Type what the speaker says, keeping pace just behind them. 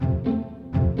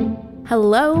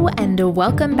Hello, and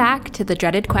welcome back to The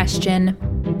Dreaded Question.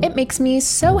 It makes me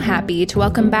so happy to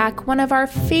welcome back one of our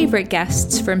favorite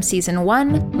guests from Season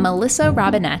 1, Melissa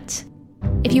Robinette.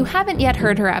 If you haven't yet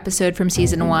heard her episode from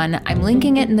Season 1, I'm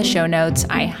linking it in the show notes.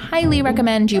 I highly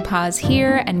recommend you pause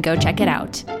here and go check it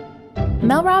out.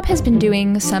 Mel Rob has been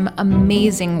doing some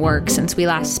amazing work since we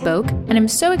last spoke, and I'm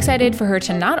so excited for her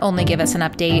to not only give us an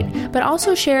update, but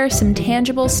also share some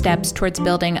tangible steps towards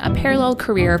building a parallel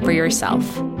career for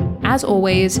yourself. As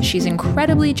always, she's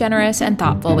incredibly generous and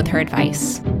thoughtful with her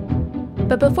advice.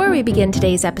 But before we begin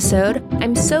today's episode,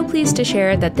 I'm so pleased to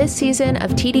share that this season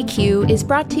of TDQ is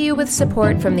brought to you with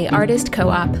support from the Artist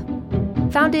Co-op.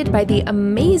 Founded by the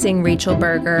amazing Rachel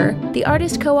Berger, the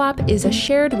Artist Co-op is a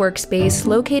shared workspace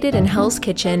located in Hell's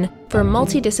Kitchen for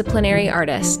multidisciplinary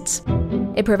artists.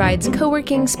 It provides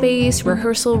co-working space,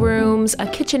 rehearsal rooms, a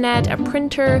kitchenette, a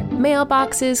printer,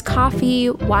 mailboxes, coffee,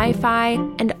 Wi-Fi,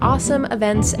 and awesome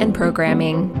events and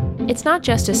programming. It's not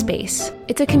just a space,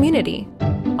 it's a community.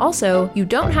 Also, you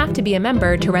don't have to be a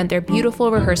member to rent their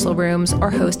beautiful rehearsal rooms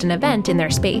or host an event in their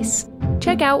space.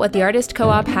 Check out what the Artist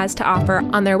Co-op has to offer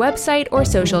on their website or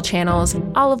social channels,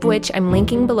 all of which I'm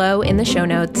linking below in the show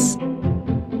notes.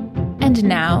 And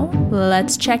now,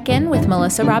 let's check in with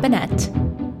Melissa Robinette.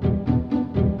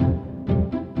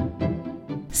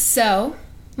 So,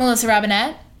 Melissa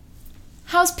Robinette,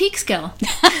 how's Peekskill?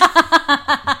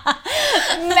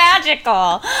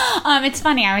 Magical. It's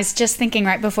funny, I was just thinking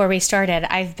right before we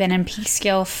started, I've been in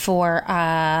Peekskill for,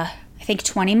 I think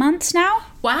 20 months now.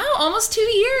 Wow, almost 2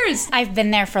 years. I've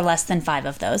been there for less than 5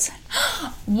 of those.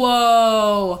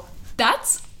 Whoa,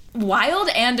 that's wild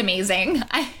and amazing.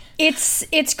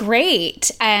 It's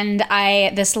great, and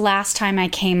this last time I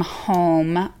came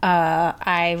home,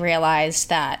 I realized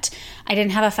that I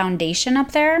didn't have a foundation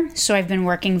up there, so I've been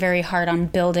working very hard on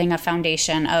building a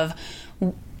foundation of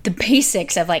the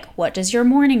basics of, like, what does your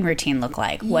morning routine look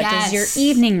like? What does your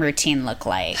evening routine look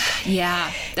like?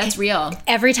 Yeah, that's real.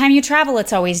 Every time you travel,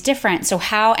 it's always different. So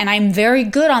and I'm very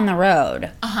good on the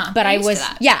road, but I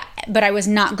was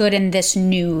not good in this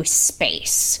new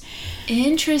space.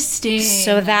 Interesting.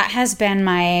 So that has been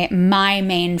my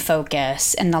main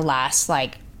focus in the last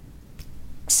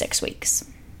 6 weeks.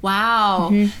 Wow.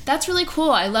 Mm-hmm. That's really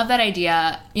cool. I love that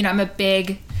idea. You know, I'm a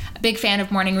big fan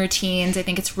of morning routines. I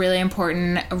think it's really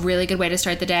important, a really good way to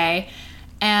start the day.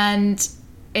 And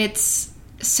it's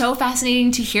so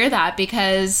fascinating to hear that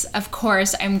because, of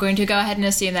course, I'm going to go ahead and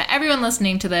assume that everyone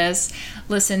listening to this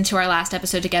listened to our last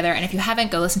episode together. And if you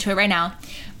haven't, go listen to it right now.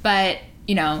 But,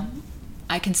 you know,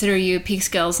 I consider you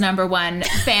Peekskill's #1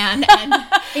 fan and,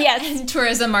 yes. and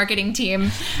tourism marketing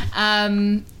team.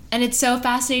 And it's so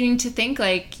fascinating to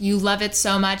think, you love it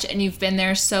so much and you've been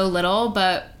there so little,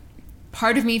 but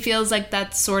part of me feels like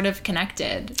that's sort of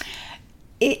connected.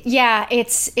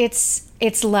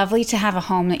 It's lovely to have a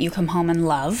home that you come home and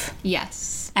love.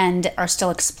 Yes. And are still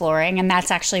exploring. And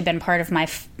that's actually been part of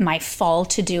my fall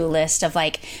to-do list of,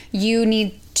 you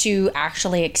need to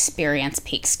actually experience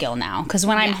Peekskill now. Because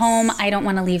when I'm home, I don't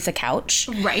want to leave the couch.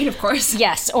 Right, of course.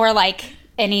 Yes, or,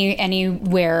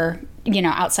 anywhere,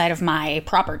 outside of my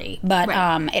property. But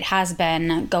it has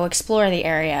been go explore the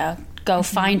area, go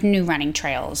find new running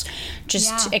trails,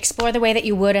 just explore the way that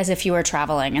you would as if you were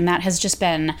traveling. And that has just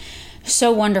been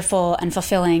so wonderful and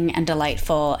fulfilling and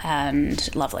delightful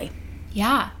and lovely.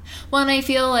 Yeah. Well, and I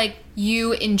feel like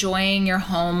you enjoying your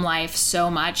home life so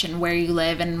much and where you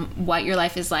live and what your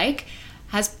life is like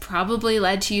has probably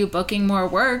led to you booking more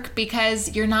work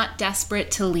because you're not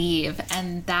desperate to leave.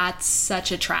 And that's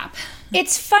such a trap.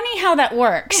 It's funny how that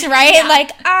works, right? Yeah.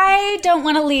 I don't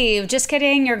want to leave. Just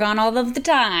kidding. You're gone all of the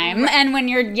time. Right. And when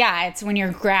it's when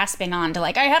you're grasping on to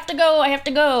I have to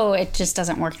go. It just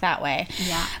doesn't work that way.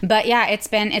 Yeah. But yeah, it's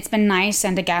been nice.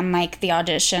 And again, the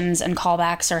auditions and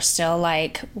callbacks are still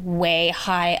way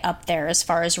high up there as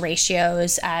far as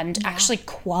ratios and actually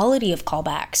quality of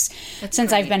callbacks.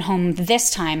 Since I've been home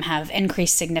this time have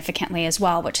increased significantly as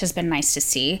well, which has been nice to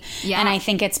see. Yeah. And I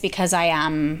think it's because I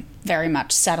am very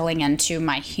much settling into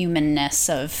my humanness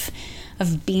of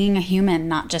being a human,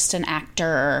 not just an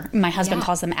actor. My husband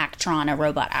calls them actron, a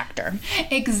robot actor.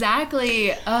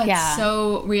 Exactly. Oh, it's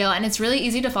so real. And it's really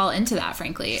easy to fall into that,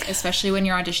 frankly, especially when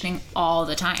you're auditioning all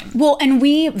the time. Well, and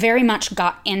we very much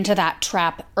got into that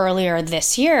trap earlier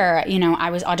this year.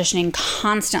 I was auditioning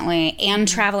constantly and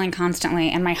traveling constantly,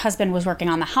 and my husband was working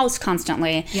on the house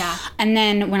constantly. Yeah. And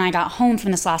then when I got home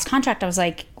from this last contract, I was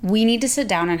like, we need to sit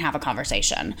down and have a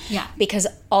conversation. Yeah. Because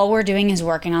all we're doing is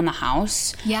working on the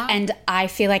house. Yeah. And I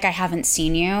feel like I haven't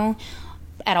seen you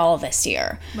at all this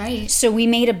year. Right. So we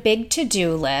made a big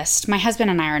to-do list. My husband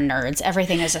and I are nerds.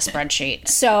 Everything is a spreadsheet.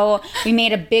 So we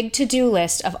made a big to-do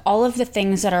list of all of the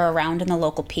things that are around in the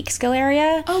local Peekskill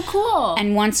area. Oh, cool.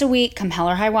 And once a week, come hell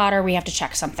or high water, we have to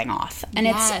check something off. And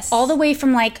Yes. it's all the way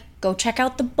from like, go check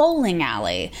out the bowling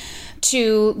alley,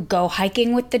 to go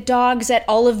hiking with the dogs at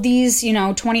all of these,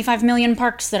 25 million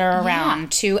parks that are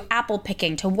around, to apple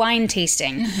picking, to wine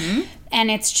tasting.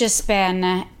 And it's just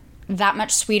been that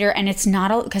much sweeter. And it's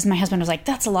not, because my husband was like,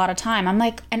 that's a lot of time. I'm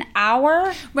like, an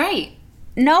hour? Right.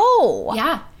 No.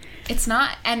 Yeah. It's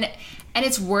not. And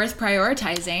it's worth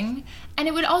prioritizing. And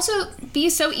it would also be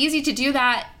so easy to do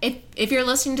that if you're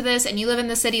listening to this and you live in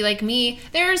the city like me.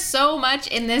 There's so much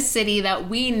in this city that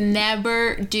we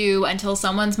never do until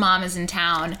someone's mom is in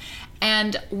town.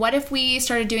 And what if we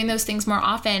started doing those things more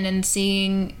often and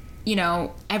seeing,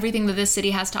 everything that this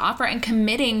city has to offer and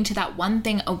committing to that one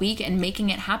thing a week and making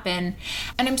it happen?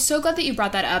 And I'm so glad that you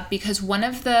brought that up, because one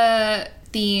of the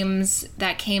themes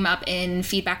that came up in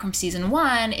feedback from season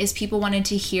 1 is people wanted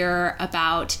to hear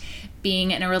about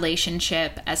being in a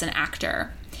relationship as an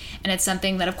actor. And it's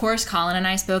something that, of course, Colin and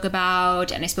I spoke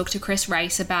about, and I spoke to Chris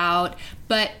Rice about.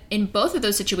 But in both of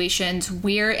those situations,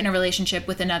 we're in a relationship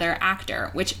with another actor,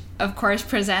 which, of course,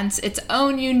 presents its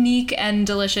own unique and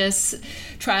delicious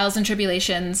trials and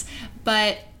tribulations.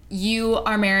 But you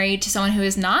are married to someone who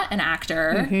is not an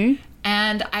actor.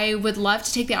 And I would love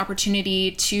to take the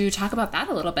opportunity to talk about that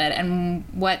a little bit, and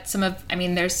what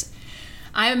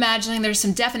I'm imagining there's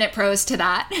some definite pros to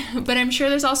that, but I'm sure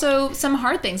there's also some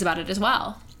hard things about it as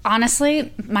well.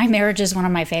 Honestly, my marriage is one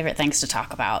of my favorite things to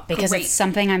talk about, because It's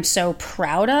something I'm so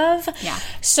proud of. Yeah.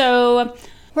 So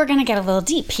we're going to get a little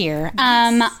deep here.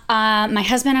 Yes. My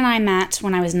husband and I met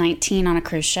when I was 19 on a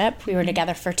cruise ship. We were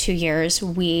together for 2 years.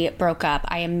 We broke up.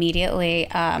 I immediately...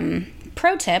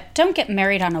 pro tip, don't get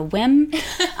married on a whim.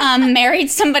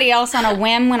 Married somebody else on a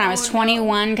whim when I was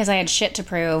 21 because I had shit to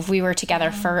prove. We were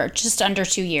together for just under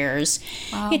 2 years.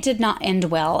 Wow. It did not end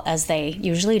well, as they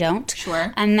usually don't.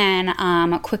 Sure. And then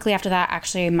quickly after that,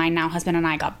 actually, my now husband and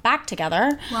I got back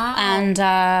together. Wow.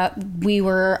 And we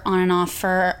were on and off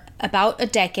for about a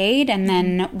decade, and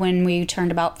then when we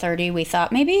turned about 30, we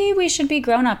thought maybe we should be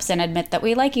grown-ups and admit that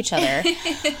we like each other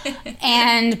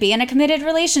and be in a committed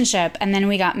relationship. And then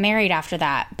we got married after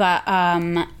that. But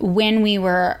when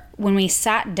we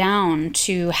sat down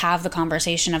to have the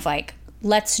conversation of like,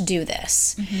 let's do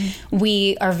this,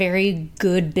 we are very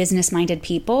good business-minded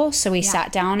people, so we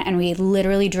sat down and we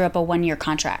literally drew up a 1-year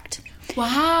contract.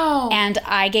 Wow. And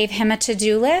I gave him a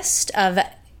to-do list of,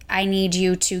 I need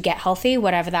you to get healthy,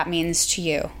 whatever that means to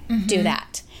you. Do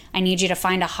that. I need you to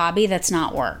find a hobby that's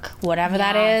not work. Whatever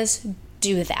that is,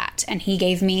 do that. And he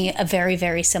gave me a very,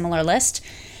 very similar list.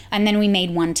 And then we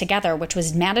made one together, which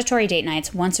was mandatory date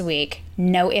nights once a week.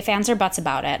 No ifs, ands, or buts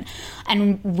about it.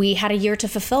 And we had a year to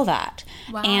fulfill that.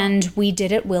 Wow. And we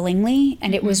did it willingly,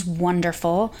 and it was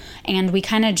wonderful. And we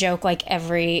kind of joke, like,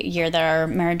 every year that our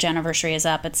marriage anniversary is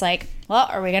up, it's like, well,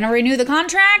 are we going to renew the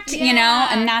contract? Yeah.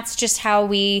 And that's just how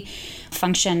we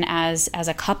function as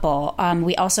a couple.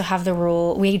 We also have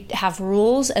we have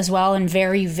rules as well, and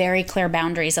very, very clear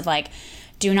boundaries of like,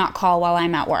 do not call while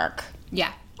I'm at work.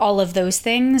 Yeah. All of those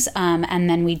things. And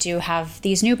then we do have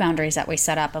these new boundaries that we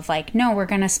set up of like, no, we're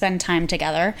going to spend time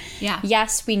together. Yeah.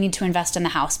 Yes, we need to invest in the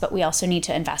house, but we also need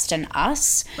to invest in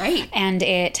us. Right. And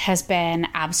it has been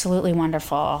absolutely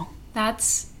wonderful.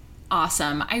 That's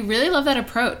awesome. I really love that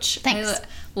approach. Thanks. I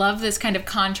love this kind of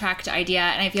contract idea,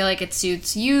 and I feel like it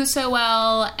suits you so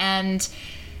well. And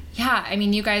yeah, I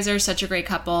mean, you guys are such a great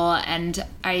couple, and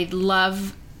I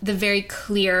love the very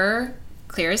clear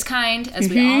as kind, as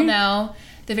we all know,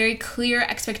 the very clear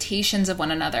expectations of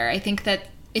one another. I think that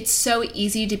it's so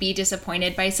easy to be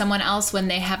disappointed by someone else when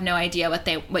they have no idea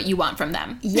what you want from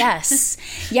them. Yes.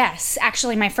 Yes.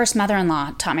 Actually, my first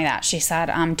mother-in-law taught me that. She said,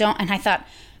 don't, and I thought,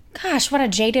 gosh, what a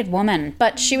jaded woman.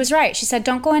 But she was right. She said,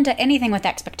 don't go into anything with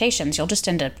expectations. You'll just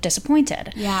end up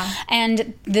disappointed. Yeah.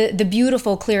 And the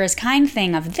beautiful, clear as kind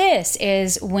thing of this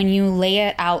is when you lay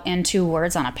it out into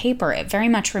words on a paper, it very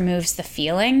much removes the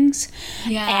feelings.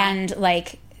 Yeah. And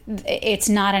like, it's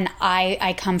not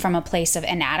I come from a place of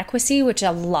inadequacy, which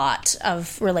a lot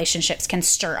of relationships can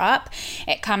stir up.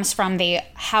 It comes from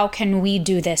how can we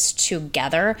do this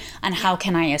together, and how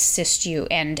can I assist you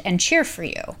and cheer for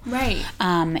you? Right.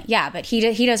 But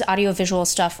he does audiovisual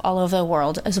stuff all over the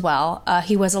world as well.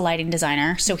 He was a lighting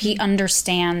designer, so he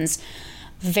understands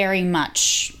very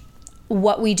much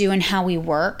what we do and how we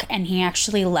work, and he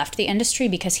actually left the industry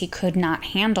because he could not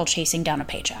handle chasing down a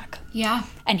paycheck. Yeah.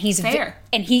 And he's fair.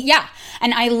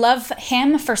 And I love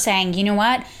him for saying, you know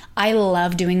what? I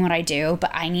love doing what I do,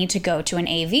 but I need to go to an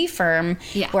AV firm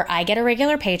where I get a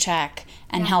regular paycheck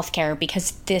and healthcare,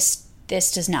 because this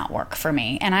does not work for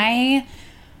me. And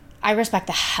I respect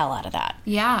the hell out of that.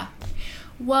 Yeah.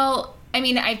 Well, I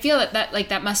mean, I feel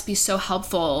that must be so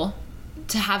helpful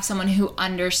to have someone who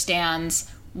understands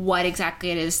what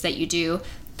exactly it is that you do,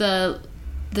 the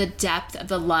depth of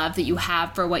the love that you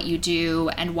have for what you do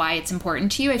and why it's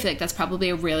important to you. I feel like that's probably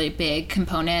a really big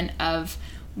component of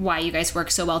why you guys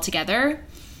work so well together.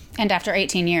 And after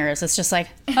 18 years, it's just like,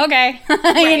 okay,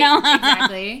 you know?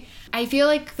 Exactly. I feel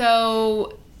like,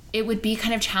 though, it would be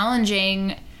kind of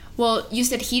challenging. Well, you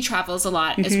said he travels a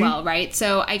lot as well, right?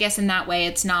 So I guess in that way,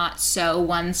 it's not so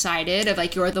one-sided of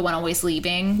like you're the one always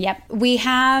leaving. Yep. We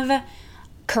have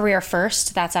career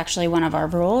first. That's actually one of our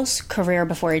rules. Career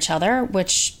before each other,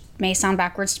 which may sound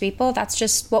backwards to people. That's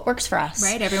just what works for us.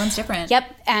 Right. Everyone's different. Yep.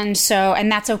 And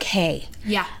that's okay.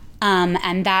 Yeah.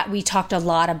 And that we talked a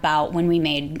lot about when we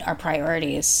made our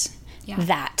priorities. Yeah.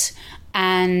 That.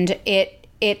 And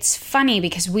it's funny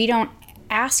because we don't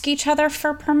ask each other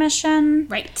for permission.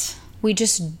 Right. We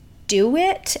just do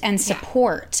it and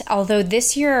support. Yeah. Although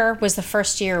this year was the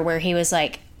first year where he was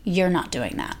like, you're not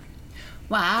doing that.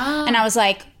 Wow. And I was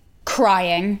like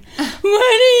crying. What do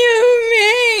you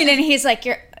mean? And he's like,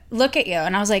 look at you.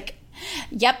 And I was like,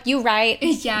 yep, you right.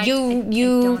 Yeah, you I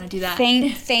don't want to do that.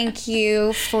 Thank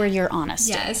you for your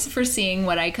honesty. Yes, for seeing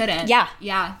what I couldn't. Yeah.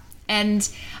 Yeah. And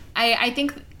I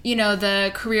think,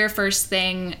 the career first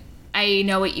thing, I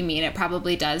know what you mean. It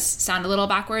probably does sound a little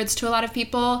backwards to a lot of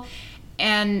people.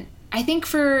 And I think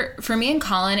for me and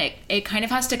Colin, it kind of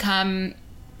has to come,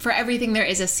 for everything there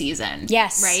is a season.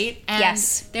 Yes. Right? And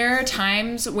yes. There are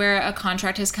times where a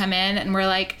contract has come in and we're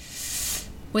like,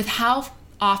 with how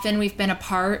often we've been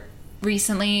apart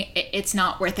recently, it's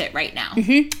not worth it right now.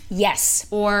 Mm-hmm. Yes.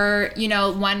 Or,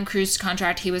 one cruise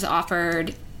contract he was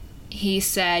offered, he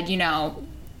said,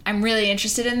 I'm really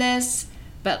interested in this,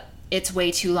 but it's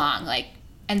way too long.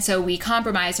 And so we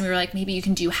compromised and we were like, maybe you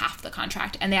can do half the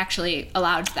contract. And they actually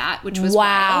allowed that, which was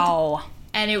wild.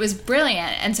 And it was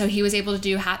brilliant. And so he was able to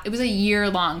do half. It was a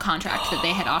year-long contract that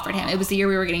they had offered him. It was the year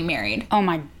we were getting married. Oh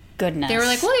my goodness. They were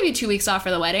like, we'll give you 2 weeks off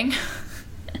for the wedding.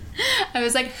 I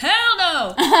was like, hell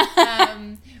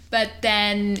no. But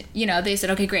then, they said,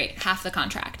 okay, great, half the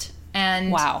contract.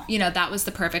 And, wow. That was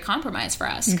the perfect compromise for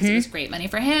us because it was great money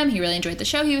for him. He really enjoyed the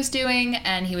show he was doing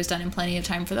and he was done in plenty of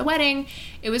time for the wedding.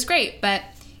 It was great. But,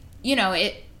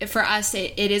 for us,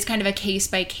 it is kind of a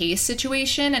case-by-case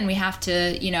situation, and we have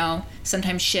to,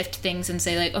 sometimes shift things and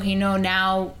say, like, okay, no,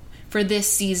 now for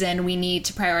this season, we need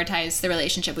to prioritize the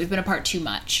relationship. We've been apart too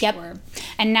much. Yep.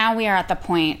 And now we are at the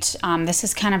point, this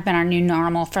has kind of been our new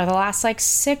normal for the last,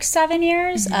 6-7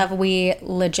 years, of we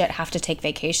legit have to take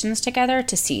vacations together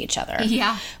to see each other.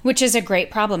 Yeah. Which is a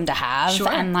great problem to have. Sure.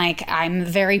 And, I'm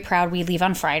very proud we leave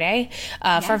on Friday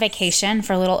for vacation.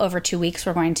 For a little over 2 weeks,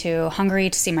 we're going to Hungary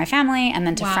to see my family and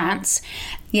then to France.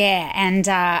 Yeah, and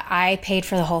I paid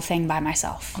for the whole thing by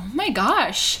myself. Oh my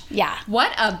gosh. Yeah.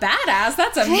 What a badass.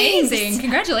 That's amazing. Thanks.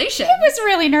 Congratulations. It was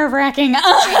really nerve-wracking.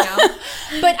 I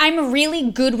know. But I'm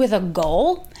really good with a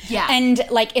goal. Yeah. And,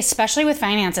 especially with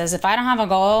finances, if I don't have a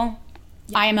goal,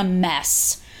 I am a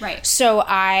mess. Right. So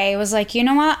I was like, you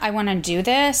know what? I want to do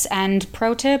this. And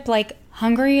pro tip,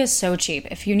 Hungary is so cheap.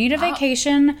 If you need a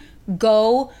vacation,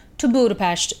 go to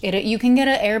Budapest. You can get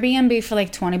an Airbnb for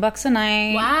 $20 a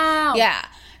night. Wow. Yeah.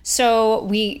 So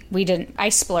we didn't. I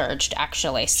splurged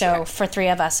actually. So for 3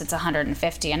 of us, it's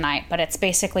 $150 a night, but it's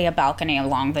basically a balcony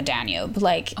along the Danube.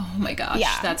 Oh my gosh,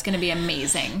 yeah, that's gonna be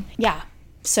amazing. Yeah.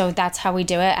 So that's how we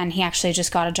do it. And he actually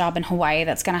just got a job in Hawaii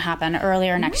that's going to happen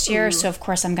earlier next year. So, of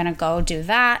course, I'm going to go do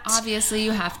that. Obviously, you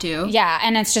have to. Yeah.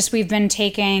 And it's just we've been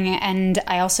taking, and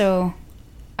I also,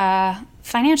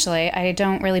 financially, I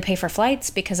don't really pay for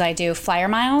flights because I do flyer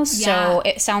miles. Yeah. So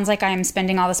it sounds like I'm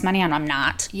spending all this money and I'm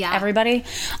not. Yeah. Everybody.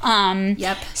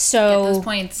 Yep. So, get those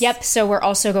points. Yep. So we're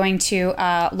also going to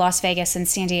Las Vegas and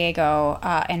San Diego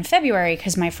in February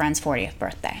because my friend's 40th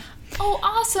birthday. Oh,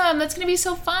 awesome. That's going to be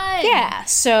so fun. Yeah.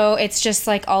 So it's just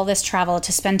all this travel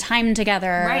to spend time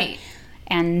together. Right.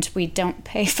 And we don't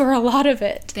pay for a lot of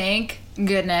it. Thank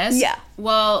goodness. Yeah.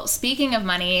 Well, speaking of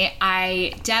money,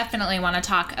 I definitely want to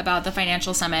talk about the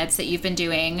financial summits that you've been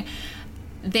doing.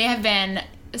 They have been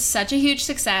such a huge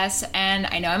success, and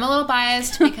I know I'm a little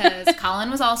biased because Colin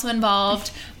was also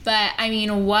involved, but I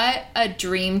mean, what a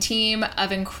dream team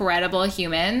of incredible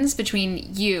humans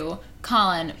between you,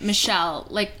 Colin, Michelle,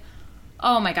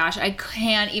 oh my gosh, I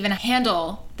can't even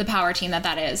handle the power team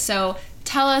that is. So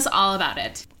tell us all about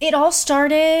it. It all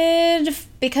started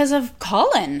because of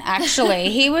Colin, actually.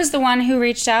 He was the one who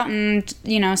reached out and,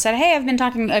 said, hey,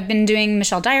 I've been doing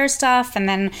Michelle Dyer stuff. And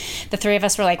then the three of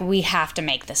us were like, we have to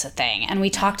make this a thing. And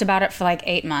we talked about it for like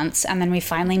 8 months. And then we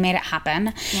finally made it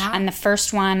happen. Yeah. And the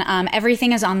first one,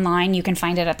 everything is online. You can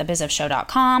find it at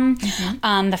thebizofshow.com.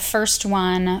 Mm-hmm. The first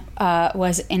one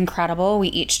was incredible. We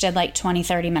each did like 20,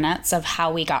 30 minutes of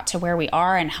how we got to where we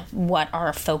are and what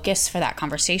our focus for that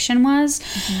conversation was.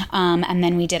 Mm-hmm. And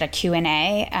then we did a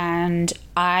Q&A, and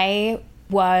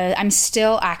I'm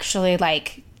still actually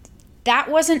like, that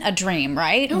wasn't a dream,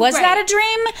 right? Was that a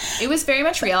dream? It was very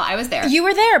much real. I was there. You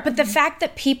were there, but the fact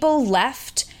that people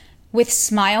left with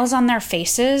smiles on their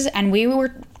faces, and we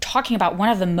were talking about one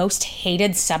of the most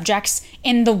hated subjects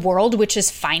in the world, which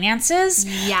is finances.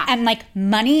 Yeah. And like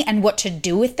money and what to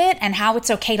do with it and how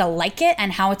it's okay to like it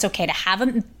and how it's okay to have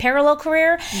a parallel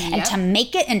career and to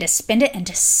make it and to spend it and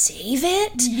to save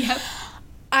it. Yep.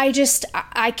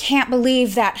 I can't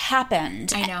believe that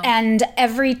happened. I know. And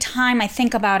every time I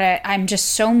think about it, I'm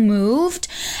just so moved.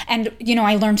 And,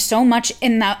 I learned so much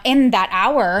in that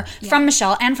hour from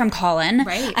Michelle and from Colin.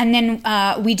 Right. And then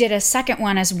we did a second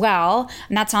one as well.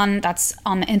 And that's on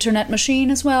the internet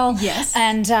machine as well. Yes.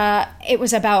 And it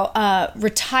was about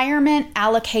retirement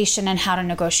allocation and how to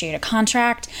negotiate a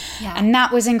contract. Yeah. And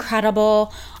that was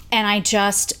incredible. And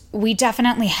we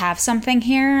definitely have something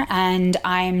here, and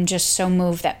I'm just so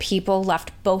moved that people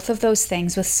left both of those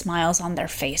things with smiles on their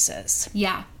faces.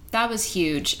 Yeah, that was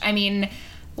huge. I mean,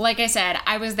 like I said,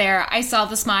 I was there. I saw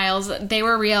the smiles. They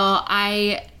were real.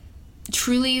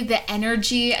 Truly, the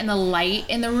energy and the light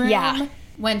in the room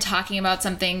when talking about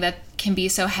something that can be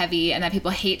so heavy and that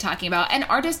people hate talking about, and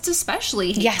artists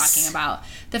especially hate talking about.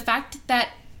 The fact that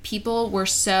people were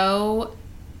so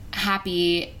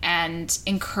happy and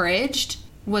encouraged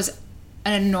was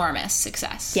an enormous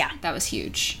success. Yeah. That was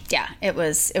huge. Yeah, it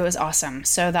was awesome.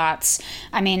 So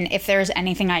if there's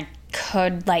anything I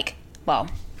could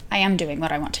I am doing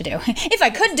what I want to do. If I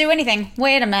could do anything,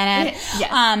 wait a minute.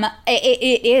 Yes.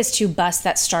 It is to bust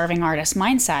that starving artist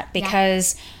mindset,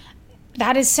 because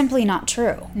that is simply not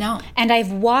true. No. And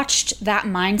I've watched that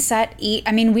mindset eat.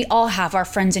 I mean, we all have our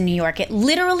friends in New York. It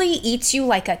literally eats you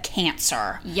like a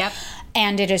cancer. Yep.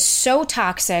 And it is so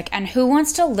toxic. And who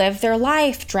wants to live their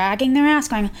life dragging their ass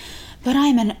going, but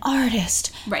I'm an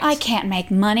artist. Right. I can't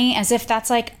make money, as if that's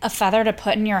like a feather to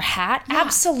put in your hat. Yeah.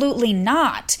 Absolutely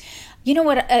not. You know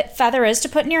what a feather is to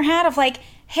put in your hat? Of like,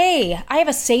 hey, I have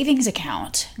a savings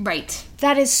account. Right.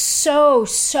 That is so,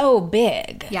 so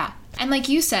big. Yeah. And like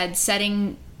you said,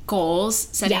 setting goals,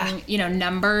 setting,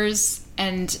 numbers.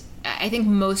 And I think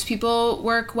most people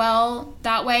work well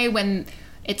that way when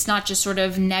it's not just sort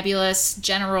of nebulous,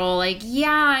 general, like,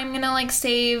 I'm going to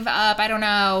save up. I don't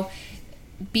know.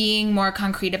 Being more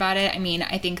concrete about it. I mean,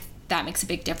 I think that makes a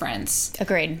big difference.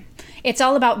 Agreed. It's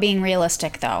all about being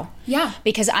realistic, though. Yeah.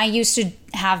 Because I used to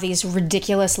have these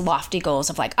ridiculous, lofty goals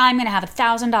of I'm going to have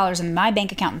 $1,000 in my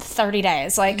bank account in 30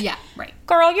 days. Yeah, right.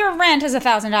 Girl, your rent is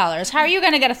 $1,000. How are you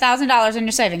going to get $1,000 in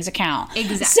your savings account?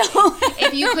 Exactly. So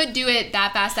if you could do it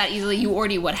that fast, that easily, you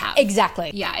already would have. Exactly.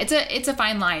 Yeah, it's a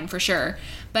fine line for sure.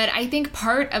 But I think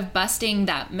part of busting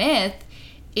that myth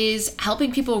is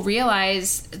helping people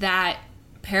realize that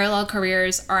parallel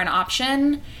careers are an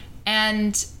option,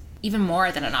 and even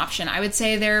more than an option. I would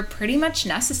say they're pretty much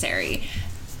necessary.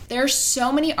 There are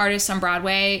so many artists on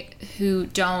Broadway who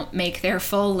don't make their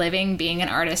full living being an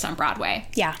artist on Broadway.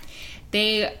 Yeah.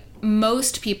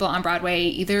 Most people on Broadway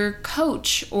either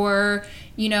coach or,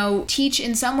 teach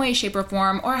in some way, shape, or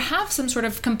form, or have some sort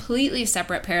of completely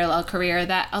separate parallel career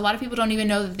that a lot of people don't even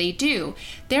know that they do.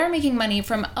 They're making money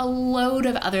from a load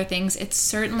of other things. It's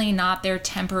certainly not their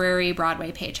temporary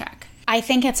Broadway paycheck. I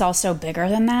think it's also bigger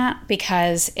than that,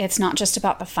 because it's not just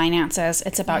about the finances.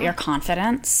 It's about your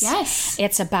confidence. Yes.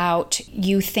 It's about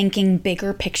you thinking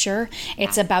bigger picture.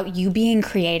 It's about you being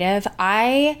creative.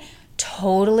 I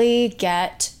totally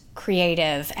get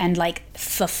creative and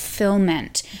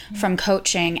fulfillment from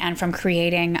coaching and from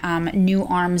creating new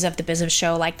arms of the Biz of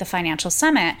Show, like the Financial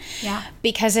Summit. Yeah.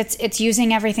 Because it's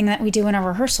using everything that we do in a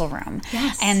rehearsal room.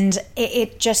 Yes. And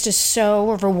it just is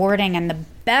so rewarding. And the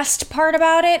best part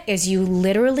about it is you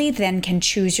literally then can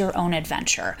choose your own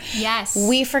adventure. Yes.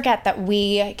 We forget that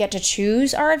we get to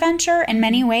choose our adventure in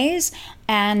many ways,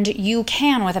 and you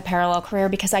can with a parallel career,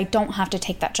 because I don't have to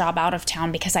take that job out of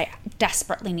town because I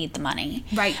desperately need the money.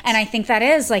 Right. And I think that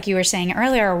is, like you were saying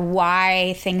earlier,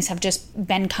 why things have just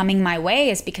been coming my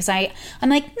way, is because I'm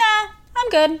like, nah, I'm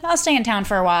good. I'll stay in town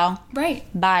for a while. Right.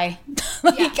 Bye.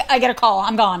 I get a call.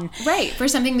 I'm gone. Right. For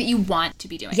something that you want to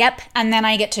be doing. Yep. And then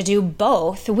I get to do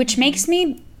both, which makes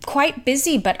me quite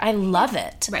busy, but I love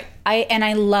it. Right.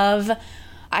 I love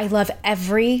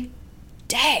every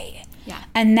day. Yeah.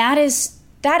 And that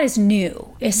is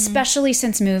new, especially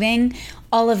since moving.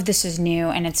 All of this is new,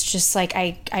 and it's just like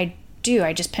I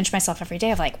just pinch myself every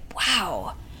day of like,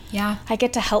 wow. Yeah. I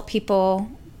get to help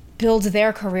people build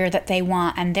their career that they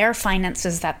want and their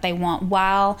finances that they want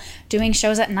while doing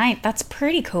shows at night. That's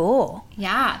pretty cool.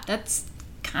 Yeah, that's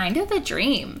kind of the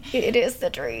dream. It is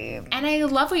the dream. And I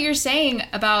love what you're saying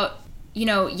about,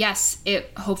 yes,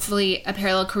 hopefully a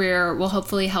parallel career will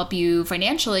hopefully help you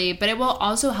financially, but it will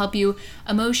also help you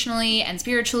emotionally and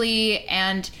spiritually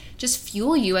and just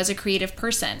fuel you as a creative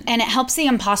person. And it helps the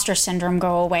imposter syndrome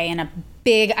go away in a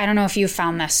big, I don't know if you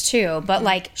found this too, but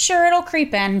like, sure, it'll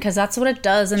creep in because that's what it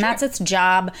does and that's its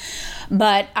job.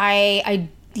 But I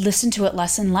listen to it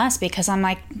less and less because I'm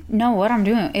like, no, what I'm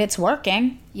doing, it's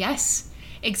working. Yes,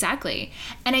 exactly.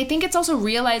 And I think it's also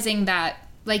realizing that,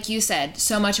 like you said,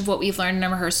 so much of what we've learned in a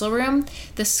rehearsal room,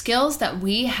 the skills that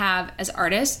we have as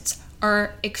artists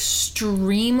are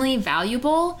extremely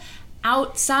valuable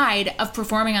outside of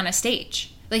performing on a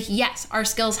stage. Like, yes, our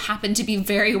skills happen to be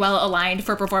very well aligned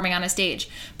for performing on a stage,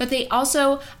 but they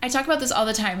also, I talk about this all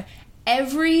the time,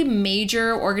 every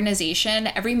major organization,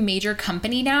 every major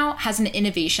company now has an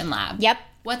innovation lab. Yep.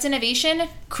 What's innovation?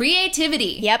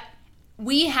 Creativity. Yep.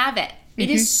 We have it. It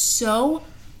is so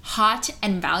hot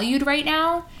and valued right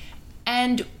now,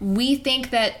 and we think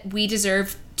that we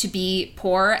deserve to be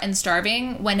poor and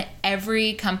starving when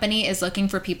every company is looking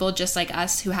for people just like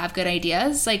us who have good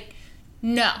ideas. Like,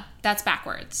 no, that's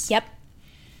backwards. Yep.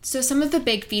 So some of the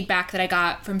big feedback that I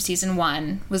got from season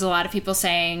 1 was a lot of people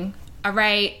saying, all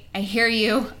right, I hear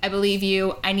you, I believe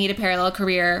you, I need a parallel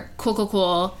career,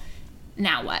 cool,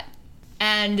 now what?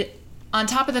 And on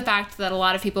top of the fact that a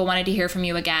lot of people wanted to hear from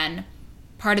you again,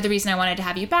 part of the reason I wanted to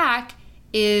have you back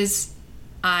is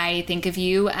I think of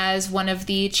you as one of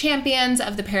the champions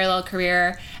of the parallel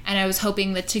career, and I was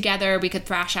hoping that together we could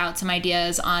thrash out some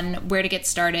ideas on where to get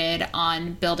started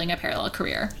on building a parallel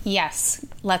career. Yes,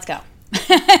 let's go.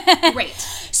 Great.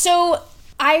 So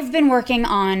I've been working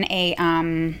on a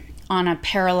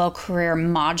parallel career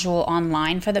module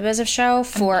online for the Biz of Show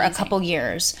for a couple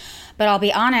years. But I'll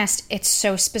be honest, it's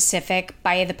so specific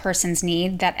by the person's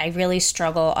need that I really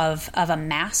struggle of a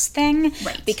mass thing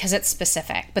because it's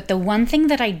specific. But the one thing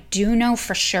that I do know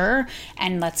for sure,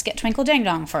 and let's get Twinkle Ding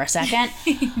Dong for a second,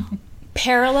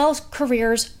 parallel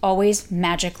careers always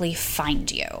magically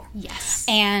find you. Yes.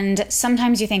 And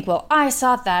sometimes you think, well, I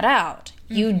sought that out.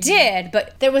 You did,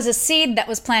 but there was a seed that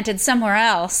was planted somewhere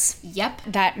else. Yep.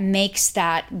 That makes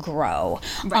that grow.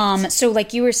 Right. So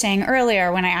like you were saying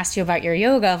earlier when I asked you about your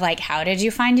yoga, of like, how did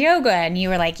you find yoga? And you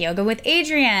were like, yoga with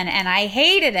Adrienne, and I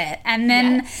hated it. And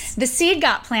then the seed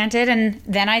got planted, and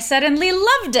then I suddenly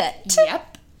loved it.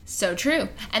 Yep. So true.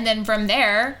 And then from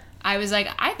there, I was like,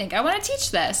 I think I want to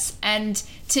teach this. And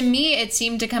to me, it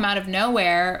seemed to come out of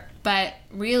nowhere, but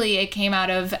really it came out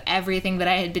of everything that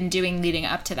I had been doing leading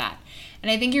up to that. And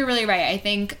I think you're really right. I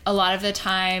think a lot of the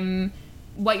time,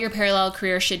 what your parallel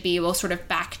career should be will sort of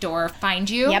backdoor find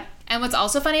you. Yep. And what's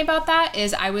also funny about that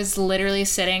is I was literally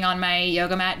sitting on my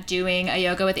yoga mat doing a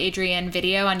Yoga with Adrienne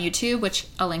video on YouTube, which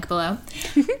I'll link below,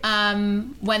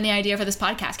 when the idea for this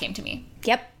podcast came to me.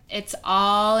 Yep. It's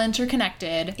all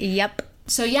interconnected. Yep.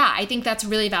 So yeah, I think that's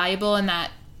really valuable in that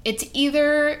it's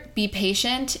either be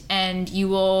patient and you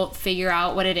will figure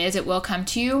out what it is, it will come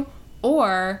to you,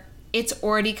 or it's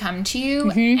already come to you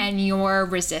and you're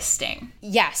resisting.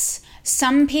 Yes.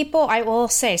 Some people, I will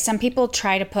say, some people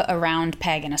try to put a round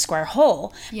peg in a square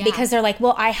hole because they're like,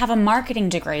 well, I have a marketing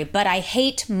degree, but I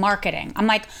hate marketing. I'm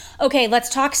like, okay, let's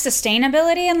talk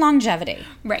sustainability and longevity.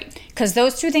 Right. Because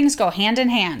those two things go hand in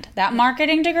hand. That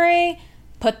marketing degree,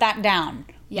 put that down.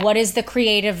 Yeah. What is the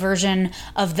creative version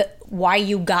of why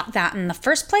you got that in the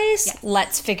first place? Yes.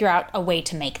 Let's figure out a way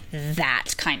to make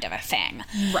that kind of a thing.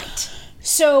 Right.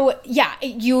 So, yeah,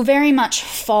 you very much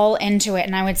fall into it.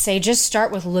 And I would say just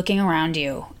start with looking around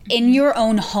you in your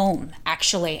own home,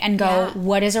 actually, and go,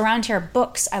 what is around here?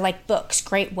 Books. I like books.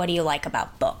 Great. What do you like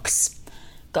about books?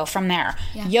 Go from there.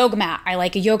 Yeah. Yoga mat. I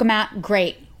like a yoga mat.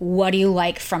 Great. What do you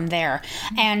like from there?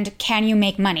 And can you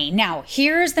make money? Now,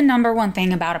 here's the number one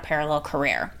thing about a parallel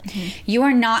career. You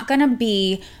are not going to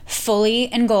be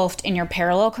fully engulfed in your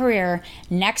parallel career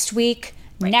next week,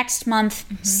 next month,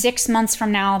 6 months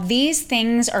from now. These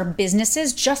things are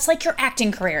businesses just like your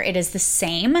acting career. It is the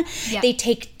same. Yeah. They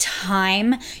take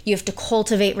time. You have to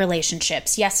cultivate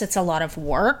relationships. Yes, it's a lot of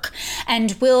work.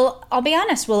 And I'll be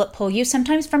honest, will it pull you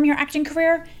sometimes from your acting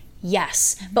career?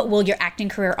 Yes. But will your acting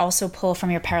career also pull from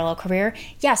your parallel career?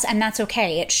 Yes. And that's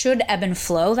okay. It should ebb and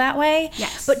flow that way.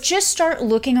 Yes. But just start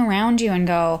looking around you and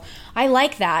go, I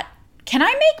like that. Can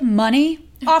I make money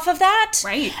off of that?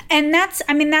 Right. And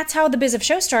that's how the Biz of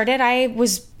Show started. I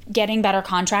was getting better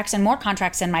contracts and more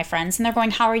contracts than my friends. And they're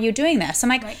going, how are you doing this? I'm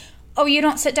like, right. Oh, you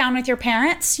don't sit down with your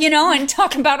parents, and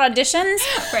talk about auditions?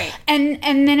 Right. And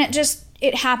then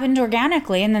it happened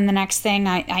organically. And then the next thing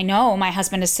I know, my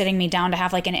husband is sitting me down to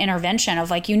have like an intervention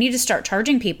of like, you need to start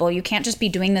charging people. You can't just be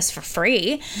doing this for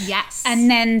free. Yes.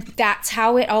 And then that's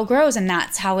how it all grows, and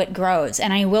that's how it grows.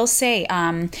 And I will say,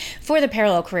 for the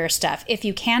parallel career stuff, if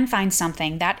you can find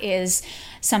something that is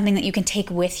something that you can take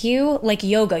with you, like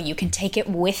yoga, you can take it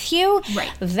with you.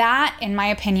 Right. That, in my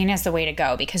opinion, is the way to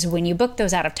go, because when you book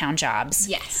those out-of-town jobs,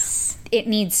 yes, it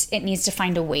needs to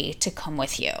find a way to come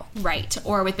with you. Right.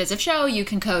 Or with Biz of Show, you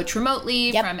can coach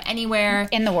remotely from anywhere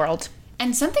in the world.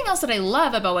 And something else that I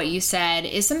love about what you said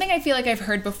is something I feel like I've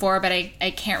heard before, but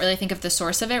I can't really think of the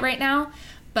source of it right now.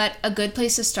 But a good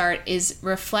place to start is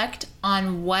reflect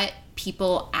on what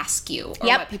people ask you or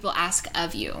what people ask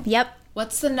of you. Yep.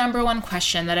 What's the number one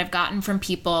question that I've gotten from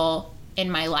people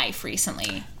in my life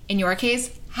recently? In your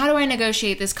case, how do I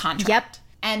negotiate this contract? Yep.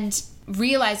 And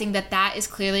realizing that is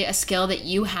clearly a skill that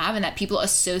you have and that people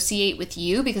associate with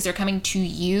you because they're coming to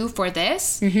you for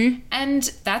this. Mm-hmm. And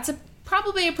that's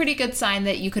probably a pretty good sign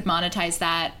that you could monetize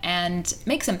that and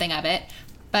make something of it.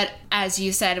 But as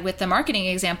you said with the marketing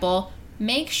example,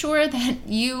 make sure that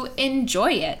you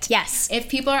enjoy it. Yes. If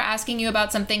people are asking you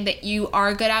about something that you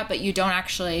are good at but you don't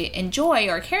actually enjoy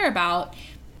or care about,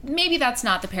 maybe that's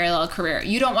not the parallel career.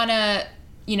 You don't want to,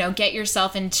 get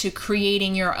yourself into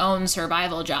creating your own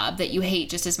survival job that you hate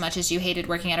just as much as you hated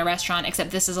working at a restaurant, except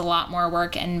this is a lot more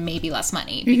work and maybe less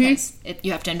money because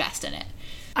you have to invest in it.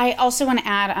 I also want to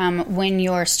add, when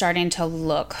you're starting to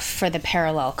look for the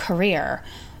parallel career,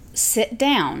 sit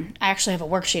down. I actually have a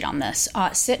worksheet on this.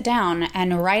 Sit down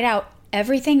and write out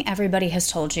everything everybody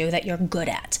has told you that you're good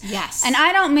at. Yes. And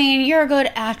I don't mean you're a good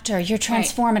actor, you're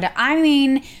transformative. Right. I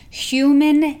mean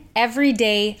human,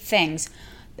 everyday things.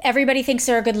 Everybody thinks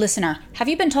they're a good listener. Have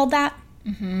you been told that?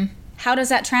 Mm-hmm. How does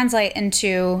that translate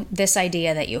into this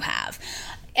idea that you have?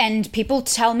 And people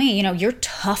tell me, you're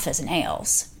tough as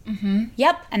nails. Mm-hmm.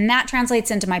 Yep. And that translates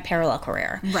into my parallel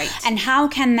career. Right. And how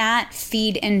can that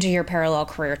feed into your parallel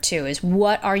career too, is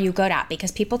what are you good at?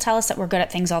 Because people tell us that we're good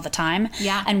at things all the time.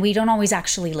 Yeah. And we don't always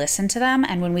actually listen to them.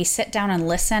 And when we sit down and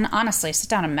listen, honestly, sit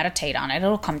down and meditate on it.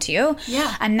 It'll come to you.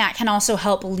 Yeah. And that can also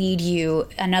help lead you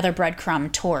another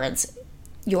breadcrumb towards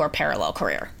your parallel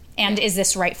career. And is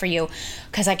this right for you?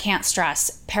 Because I can't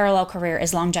stress, parallel career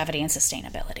is longevity and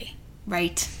sustainability.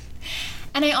 Right.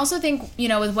 And I also think,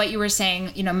 with what you were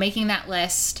saying, making that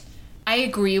list, I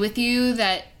agree with you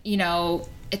that,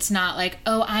 it's not like,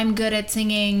 oh, I'm good at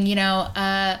singing,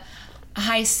 a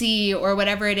high C or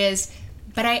whatever it is.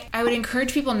 But I would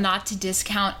encourage people not to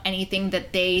discount anything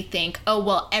that they think, oh,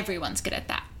 well, everyone's good at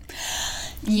that.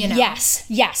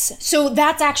 Yes. So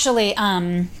that's actually,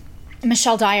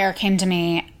 Michelle Dyer came to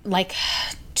me like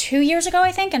 2 years ago,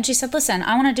 I think. And she said, listen,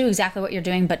 I want to do exactly what you're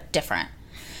doing, but different.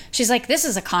 She's like, this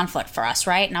is a conflict for us,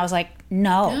 right? And I was like,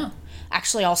 no.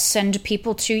 Actually, I'll send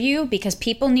people to you because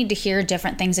people need to hear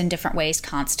different things in different ways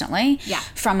constantly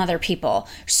from other people.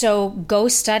 So go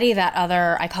study that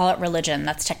other, I call it religion.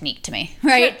 That's technique to me,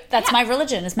 right? Sure. That's my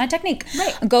religion. It's my technique.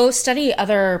 Right. Go study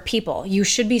other people. You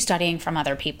should be studying from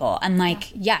other people. And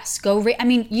yes, go read. I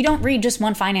mean, you don't read just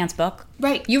one finance book.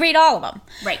 Right. You read all of them.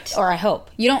 Right. Or I hope.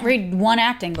 You don't read one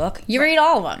acting book. You read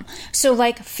all of them. So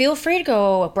feel free to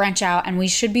go branch out, and we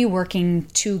should be working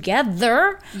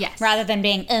together. Yes. Rather than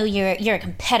being, oh, you're a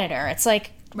competitor. It's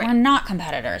like, we're not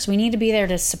competitors. We need to be there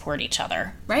to support each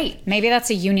other. Right. Maybe that's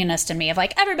a unionist in me of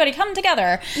everybody come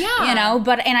together. Yeah.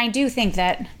 And I do think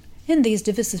that in these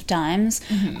divisive times,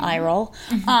 eye roll,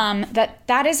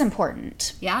 that is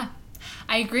important. Yeah.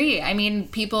 I agree. I mean,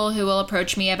 people who will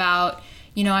approach me about,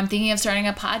 I'm thinking of starting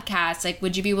a podcast.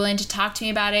 Would you be willing to talk to me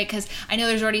about it? Because I know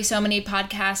there's already so many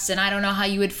podcasts, and I don't know how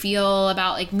you would feel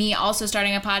about, me also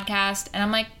starting a podcast. And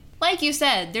I'm like you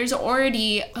said, there's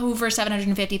already over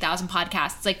 750,000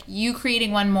 podcasts. You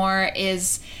creating one more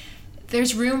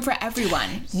there's room for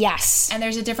everyone. Yes. And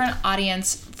there's a different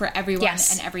audience for everyone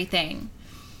and everything.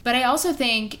 But I also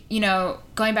think,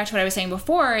 going back to what I was saying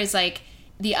before, is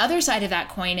the other side of that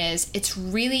coin is it's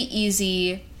really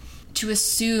easy to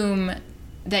assume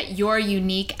that your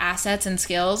unique assets and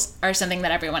skills are something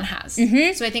that everyone has.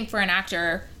 Mm-hmm. So I think for an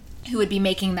actor who would be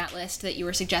making that list that you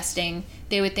were suggesting,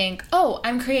 they would think, oh,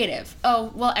 I'm creative.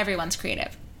 Oh, well, everyone's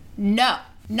creative. No,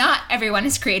 not everyone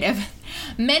is creative.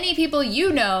 Many people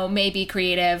may be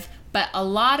creative, But a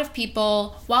lot of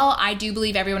people, while I do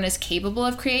believe everyone is capable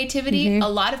of creativity, a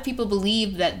lot of people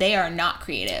believe that they are not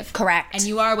creative. Correct. And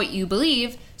you are what you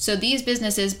believe. So these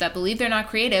businesses that believe they're not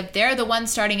creative, they're the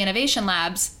ones starting innovation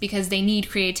labs because they need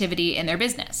creativity in their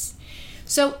business.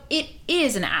 So it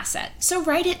is an asset. So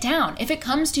write it down. If it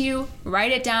comes to you,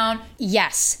 write it down.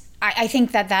 Yes. I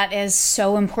think that is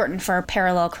so important for a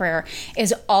parallel career,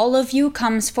 is all of you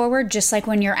comes forward, just like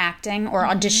when you're acting or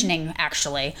auditioning,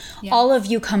 actually. Yeah. All of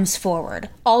you comes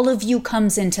forward. All of you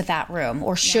comes into that room,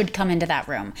 or should come into that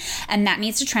room. And that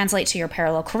needs to translate to your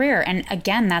parallel career. And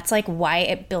again, that's like why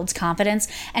it builds confidence,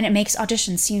 and it makes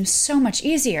auditions seem so much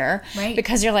easier. Right.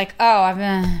 Because you're like, oh, I've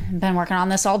been working on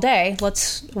this all day.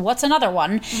 What's another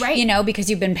one? Right. You know, because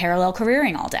you've been parallel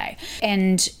careering all day.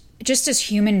 And just as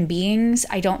human beings,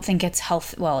 I don't think it's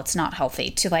healthy. Well, it's not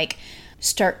healthy to like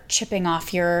start chipping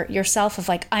off yourself of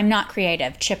like, I'm not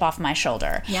creative, chip off my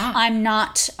shoulder. Yeah. I'm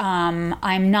not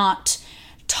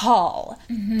tall,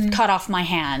 cut off my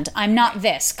hand. I'm not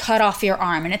this, cut off your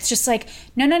arm. And it's just like,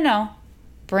 no.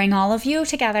 Bring all of you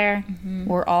together.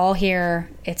 We're all here.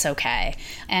 It's okay.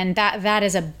 And that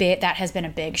has been a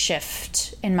big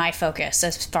shift in my focus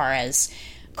as far as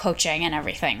coaching and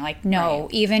everything. Like, no,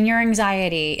 even your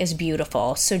anxiety is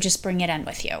beautiful, so just bring it in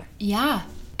with you. Yeah.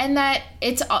 And that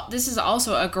this is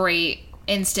also a great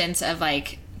instance of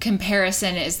like,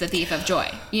 comparison is the thief of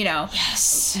joy, you know?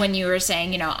 Yes. When you were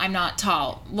saying, you know, I'm not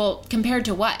tall. Well, compared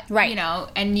to what? Right. You know,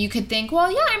 and you could think,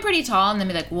 well, yeah, I'm pretty tall. And then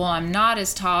be like, well, I'm not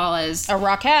as tall as a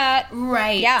rocket.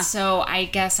 Right. Yeah. So I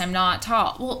guess I'm not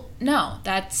tall. Well, no,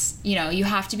 that's, you know, you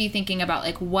have to be thinking about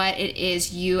like what it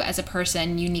is you as a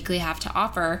person uniquely have to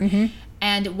offer.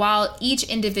 And while each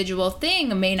individual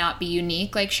thing may not be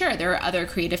unique, like, sure, there are other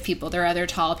creative people, there are other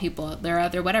tall people, there are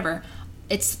other whatever.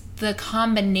 It's the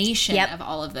combination of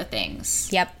all of the things.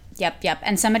 Yep.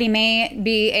 And somebody may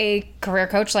be a career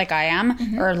coach like I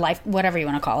am, or life, whatever you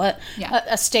want to call it. Yeah.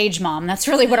 A stage mom. That's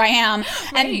really what I am.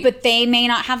 Right. But they may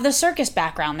not have the circus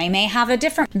background. They may have a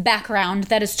different background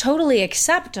that is totally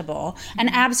acceptable. And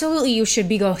absolutely you should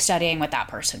go studying with that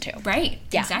person too. Right.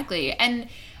 Yeah. Exactly. And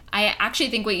I actually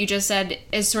think what you just said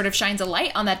is sort of shines a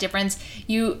light on that difference.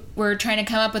 You were trying to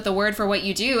come up with a word for what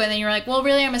you do, and then you're like, well,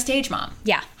 really, I'm a stage mom.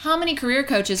 Yeah. How many career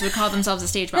coaches would call themselves a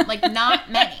stage mom? Like, not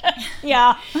many.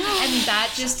 Yeah. And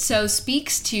that just so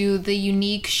speaks to the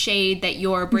unique shade that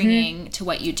you're bringing to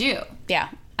what you do. Yeah.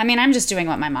 I mean, I'm just doing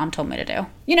what my mom told me to do,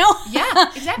 you know?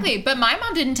 Yeah, exactly. But my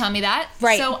mom didn't tell me that.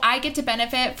 Right. So I get to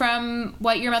benefit from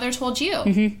what your mother told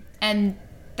you. And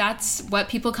that's what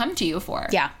people come to you for.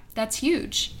 Yeah. That's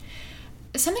huge.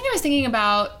 Something I was thinking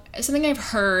about, something I've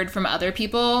heard from other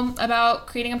people about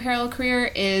creating a parallel career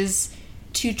is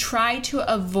to try to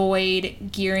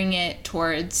avoid gearing it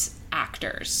towards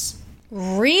actors.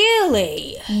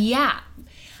 Really? Yeah.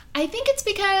 I think it's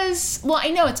because, well,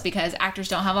 I know it's because actors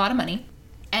don't have a lot of money.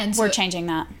 And so, we're changing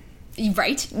that.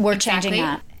 Right. We're exactly. changing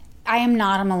that. I am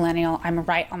not a millennial. I'm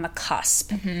right on the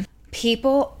cusp.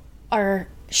 People are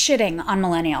shitting on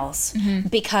millennials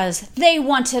because they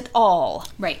want it all.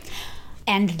 Right.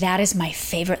 And that is my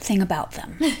favorite thing about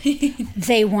them.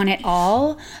 They want it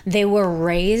all. They were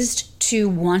raised to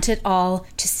want it all,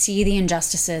 to see the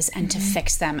injustices and to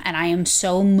fix them. And I am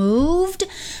so moved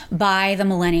by the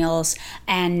millennials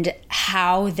and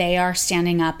how they are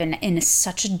standing up in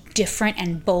such a different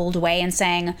and bold way and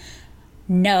saying,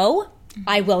 no,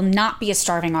 I will not be a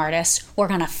starving artist. We're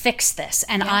going to fix this.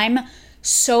 And I'm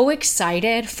so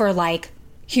excited for like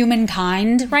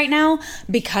humankind right now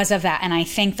because of that. And I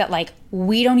think that like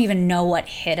we don't even know what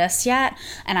hit us yet,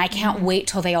 and I can't wait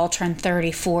till they all turn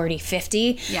 30, 40,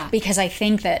 50 because I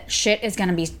think that shit is going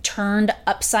to be turned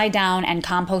upside down and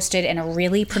composted in a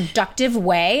really productive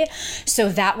way, so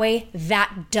that way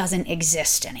that doesn't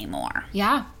exist anymore.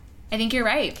 Yeah, I think you're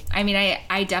right. I mean,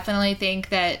 I definitely think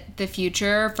that the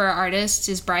future for artists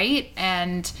is bright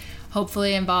and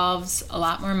hopefully involves a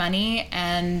lot more money.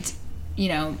 And, you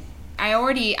know,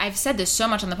 I've said this so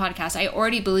much on the podcast, I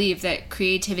already believe that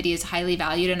creativity is highly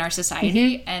valued in our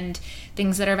society, and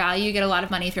things that are valued get a lot of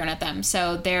money thrown at them.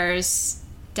 So there's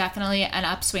definitely an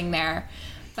upswing there.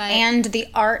 And the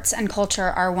arts and culture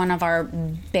are one of our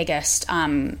biggest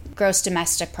gross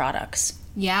domestic products.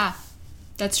 Yeah,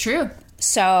 that's true.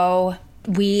 So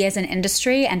we as an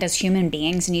industry and as human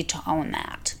beings need to own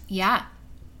that. Yeah,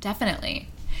 definitely.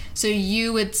 So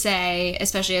you would say,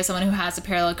 especially as someone who has a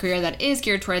parallel career that is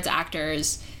geared towards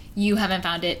actors, you haven't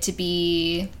found it to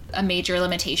be a major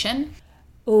limitation?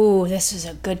 Ooh, this is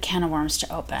a good can of worms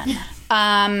to open.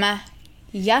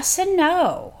 Yes and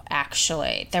no,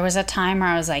 actually. There was a time where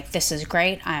I was like, this is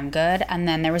great, I'm good. And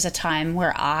then there was a time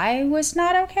where I was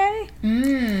not okay.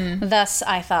 Thus,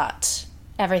 I thought,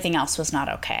 everything else was not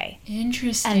okay.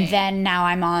 Interesting. And then now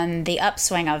I'm on the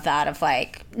upswing of that, of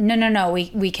like, no,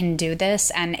 we can do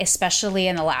this. And especially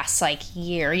in the last like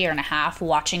year and a half,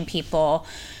 watching people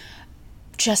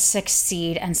just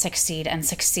succeed and succeed and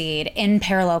succeed in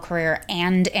parallel career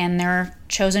and in their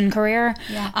chosen career.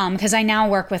 Yeah. Because I now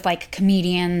work with like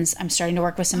comedians. I'm starting to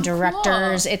work with some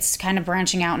directors. Cool. It's kind of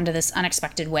branching out into this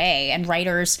unexpected way, and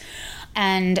writers,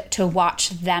 and to watch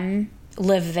them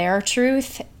live their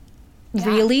truth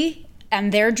really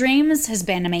and their dreams has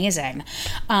been amazing.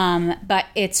 But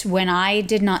it's when I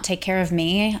did not take care of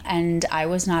me and I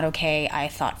was not okay, I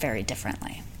thought very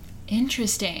differently.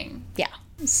 Interesting. Yeah.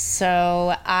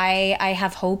 So I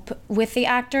have hope with the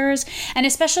actors, and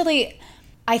especially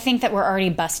I think that we're already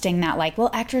busting that, like, well,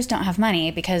 actors don't have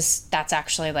money, because that's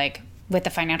actually like with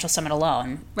the Financial Summit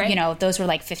alone, right? You know, those were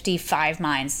like 58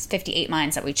 minds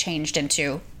that we changed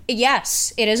into,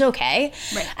 yes, it is okay.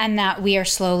 Right. And that we are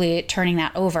slowly turning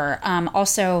that over.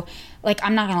 Also, like,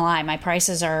 I'm not gonna lie, my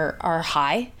prices are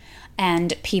high.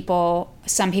 And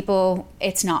some people,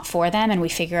 it's not for them, and we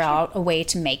figure out a way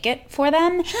to make it for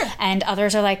them. Sure. And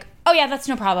others are like, oh yeah, that's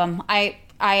no problem. I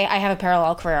have a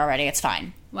parallel career already. It's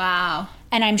fine. Wow.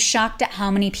 And I'm shocked at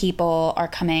how many people are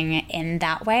coming in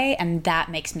that way, and that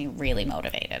makes me really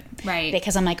motivated. Right.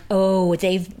 Because I'm like, oh,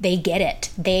 they get it.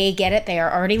 They get it. They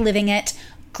are already living it.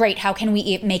 Great. How can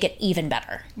we make it even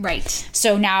better? Right.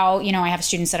 So now, you know, I have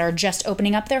students that are just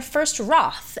opening up their first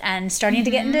Roth and starting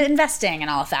to get into investing and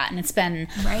all of that. And it's been...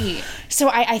 Right. So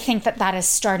I think that is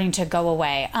starting to go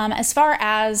away. As far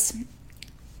as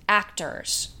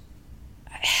actors,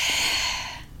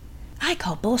 I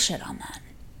call bullshit on that.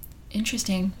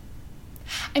 Interesting.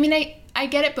 I mean, I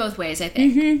get it both ways, I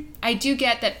think. Mm-hmm. I do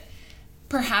get that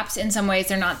perhaps in some ways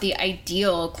they're not the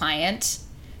ideal client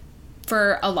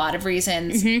for a lot of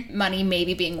reasons, money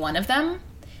maybe being one of them.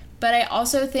 But I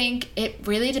also think it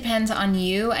really depends on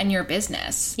you and your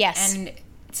business. Yes. And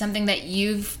something that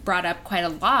you've brought up quite a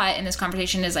lot in this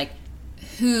conversation is like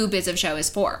who Biz of Show is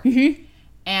for. Mm-hmm.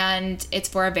 And it's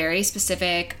for a very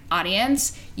specific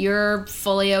audience. You're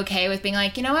fully okay with being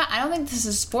like, you know what? I don't think this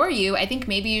is for you. I think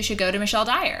maybe you should go to Michelle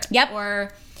Dyer. Yep.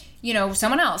 Or, you know,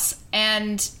 someone else.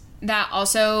 And that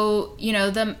also, you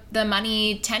know, the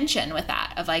money tension with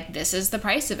that of like, this is the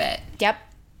price of it. Yep.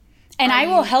 And I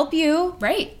will help you.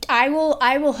 Right. I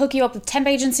will hook you up with temp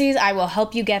agencies. I will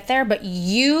help you get there, but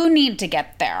you need to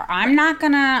get there. I'm not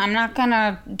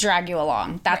gonna drag you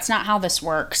along. That's not how this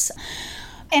works.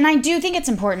 And I do think it's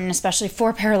important, especially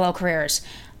for parallel careers.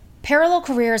 Parallel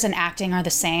careers and acting are the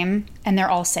same, and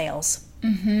they're all sales.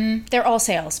 Mm-hmm. They're all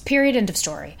sales. Period. End of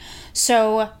story.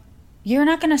 So you're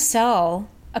not gonna sell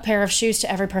a pair of shoes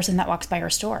to every person that walks by your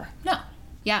store. No.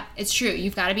 Yeah, it's true.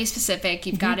 You've got to be specific.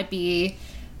 You've got to be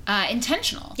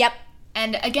intentional. Yep.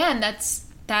 And again,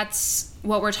 that's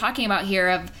what we're talking about here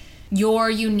of your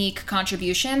unique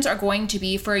contributions are going to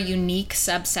be for a unique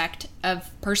subsect of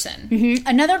person. Mm-hmm.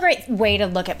 Another great way to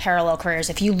look at parallel careers,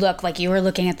 if you look like you were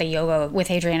looking at the yoga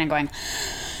with Adrienne and going,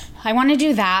 I want to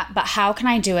do that, but how can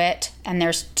I do it? And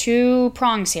there's two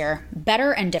prongs here,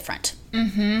 better and different.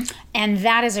 Mm-hmm. And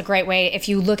that is a great way if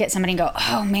you look at somebody and go,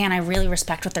 oh man, I really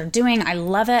respect what they're doing. I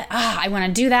love it. I want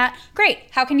to do that. Great.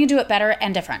 How can you do it better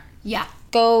and different? Yeah.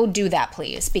 Go do that,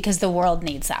 please, because the world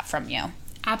needs that from you.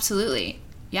 Absolutely.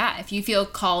 Yeah. If you feel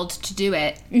called to do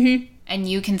it and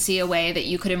you can see a way that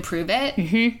you could improve it,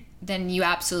 then you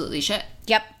absolutely should.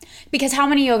 Yep. Because how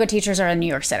many yoga teachers are in New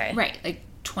York City? Right. Like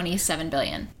 27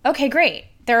 billion. Okay, great.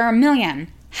 There are a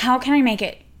million. How can I make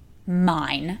it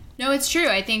mine? No, it's true.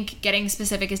 I think getting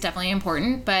specific is definitely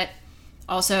important, but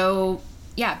also,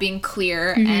 yeah, being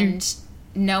clear and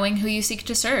knowing who you seek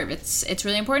to serve. It's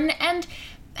really important. And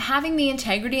having the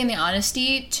integrity and the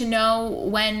honesty to know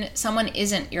when someone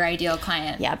isn't your ideal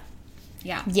client. Yep.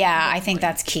 Yeah. Yeah, I think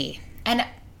that's key. And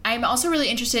I'm also really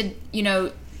interested, you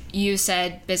know, you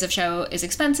said Biz of Show is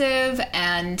expensive,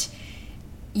 and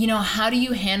you know, how do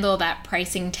you handle that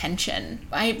pricing tension?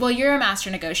 Well, you're a master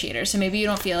negotiator, so maybe you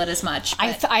don't feel it as much.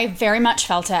 I very much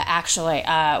felt it, actually.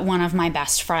 One of my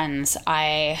best friends,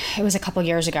 it was a couple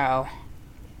years ago,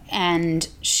 and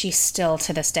she's still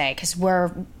to this day, because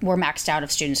we're maxed out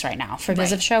of students right now. For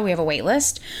Biz of Show, we have a wait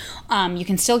list. You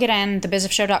can still get in,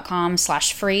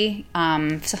 thebizofshow.com/free.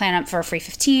 Sign up for a free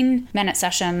 15-minute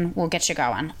session. We'll get you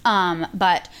going.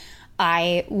 But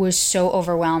I was so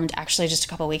overwhelmed actually just a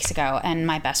couple weeks ago, and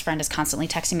my best friend is constantly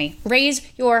texting me, raise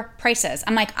your prices.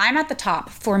 I'm like, I'm at the top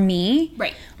for me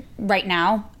right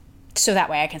now, so that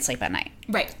way I can sleep at night.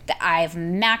 Right. I've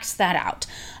maxed that out.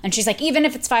 And she's like, even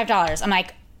if it's $5. I'm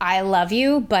like, I love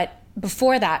you, but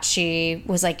before that she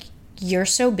was like, you're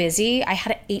so busy. I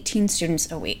had 18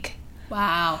 students a week.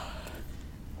 Wow.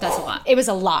 That's a lot. It was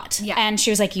a lot. Yeah. And she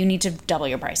was like, you need to double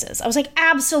your prices. I was like,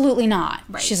 absolutely not.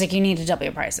 Right. She's like, you need to double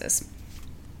your prices.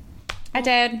 I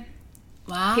did.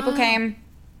 Wow. People came.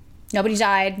 Nobody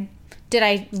died. Did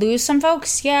I lose some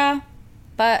folks? Yeah.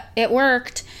 But it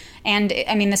worked. And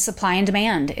I mean, the supply and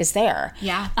demand is there.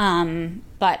 Yeah.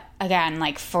 But again,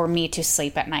 like for me to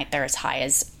sleep at night, they're as high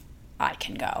as I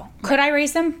can go. Right. Could I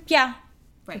raise them? Yeah.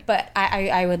 Right. But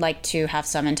I would like to have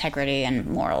some integrity and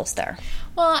morals there.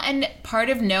 Well, and part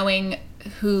of knowing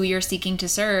who you're seeking to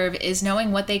serve is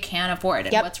knowing what they can afford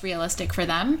and what's realistic for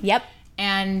them. Yep.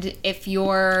 And if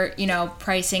you're,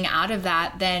 pricing out of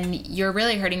that, then you're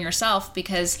really hurting yourself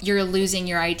because you're losing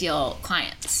your ideal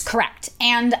clients. Correct.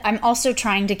 And I'm also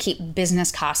trying to keep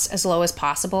business costs as low as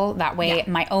possible. That way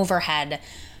my overhead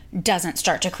doesn't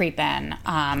start to creep in.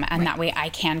 And that way I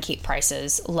can keep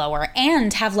prices lower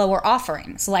and have lower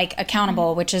offerings like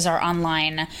Accountable, which is our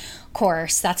online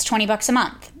course. That's $20 a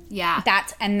month. Yeah.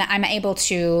 And I'm able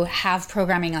to have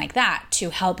programming like that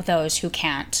to help those who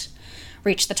can't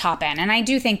reach the top end. And I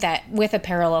do think that with a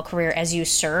parallel career as you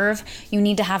serve, you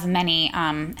need to have many,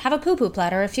 have a poo-poo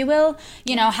platter, if you will,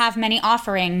 have many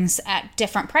offerings at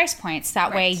different price points.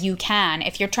 That way you can,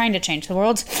 if you're trying to change the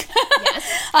world,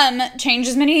 change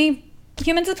as many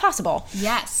humans as possible.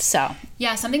 Yes. So.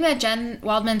 Yeah, something that Jen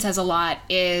Waldman says a lot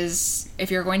is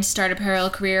if you're going to start a parallel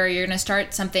career, you're going to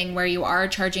start something where you are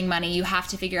charging money, you have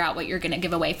to figure out what you're going to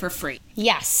give away for free.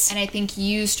 Yes. And I think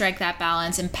you strike that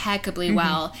balance impeccably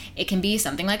well. It can be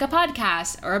something like a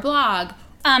podcast or a blog.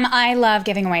 I love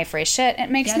giving away free shit.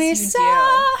 It makes me so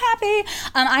happy.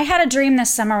 I had a dream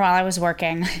this summer while I was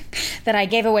working that I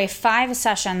gave away 5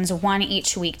 sessions, 1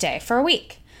 each weekday for a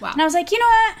week. Wow. And I was like, you know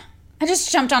what? I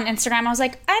just jumped on Instagram. I was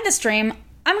like, I had this dream.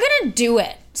 I'm going to do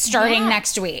it starting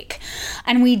next week.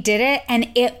 And we did it.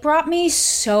 And it brought me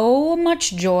so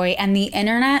much joy and the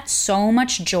internet so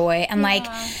much joy. And like,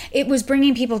 it was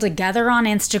bringing people together on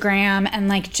Instagram and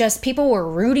like just people were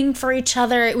rooting for each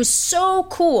other. It was so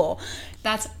cool.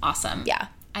 That's awesome. Yeah.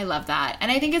 I love that.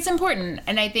 And I think it's important.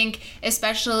 And I think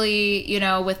especially,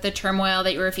 with the turmoil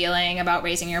that you were feeling about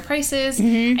raising your prices,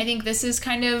 I think this is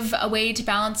kind of a way to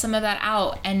balance some of that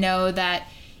out and know that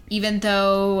even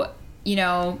though,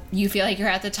 you feel like you're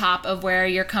at the top of where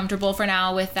you're comfortable for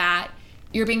now with that,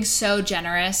 you're being so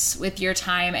generous with your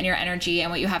time and your energy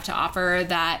and what you have to offer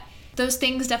that those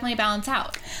things definitely balance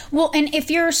out. Well, and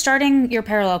if you're starting your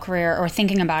parallel career or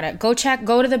thinking about it, go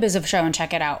to the Biz of Show and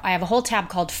check it out. I have a whole tab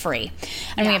called Free.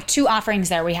 And we have 2 offerings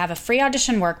there. We have a free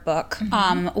audition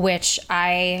workbook, which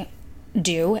I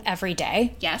do every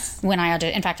day. Yes. When I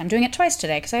audition. In fact, I'm doing it twice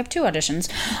today because I have 2 auditions.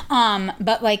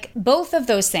 But like both of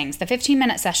those things, the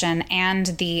 15-minute session and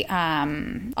the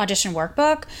audition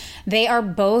workbook, they are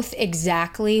both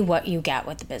exactly what you get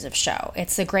with the Biz of Show.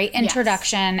 It's a great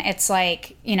introduction. Yes. It's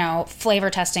like, flavor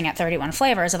testing at 31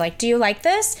 flavors of like, do you like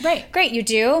this? Right. Great, you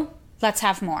do. Let's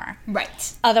have more.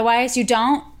 Right. Otherwise, you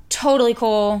don't. Totally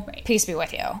cool. Right. Peace be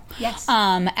with you. Yes.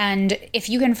 And if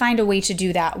you can find a way to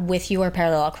do that with your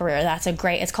parallel career, that's a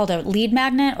great, it's called a lead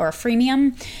magnet or a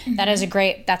freemium. That is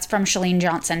that's from Shalene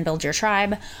Johnson, Build Your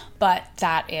Tribe. But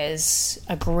that is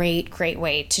a great, great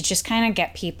way to just kind of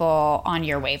get people on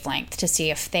your wavelength to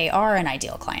see if they are an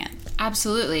ideal client.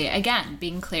 Absolutely. Again,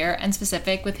 being clear and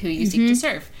specific with who you seek to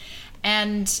serve.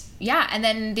 And and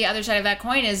then the other side of that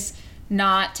coin is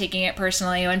not taking it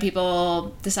personally when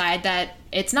people decide that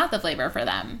it's not the flavor for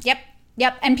them.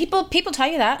 Yep. And people tell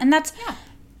you that, and that's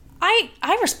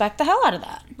I respect the hell out of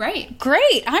that. Right.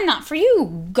 Great. I'm not for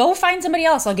you. Go find somebody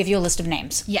else. I'll give you a list of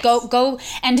names. Yes. Go.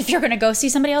 And if you're going to go see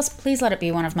somebody else, please let it be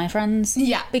one of my friends.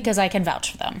 Yeah. Because I can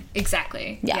vouch for them.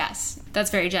 Exactly. Yeah. Yes. That's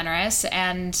very generous.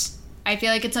 And I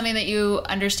feel like it's something that you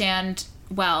understand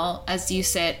well as you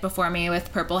sit before me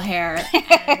with purple hair.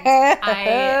 And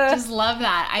I just love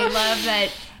that. I love that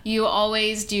you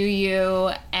always do you.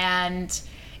 And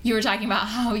you were talking about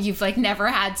how you've like never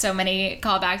had so many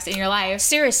callbacks in your life.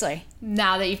 Seriously.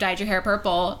 Now that you've dyed your hair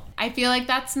purple. I feel like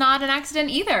that's not an accident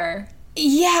either.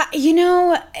 Yeah,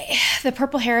 the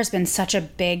purple hair has been such a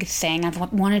big thing.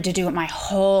 I've wanted to do it my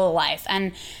whole life.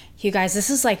 And you guys, this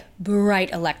is like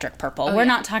bright electric purple. We're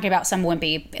not talking about some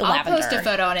wimpy lavender. I'll post a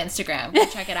photo on Instagram. Go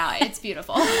check it out. It's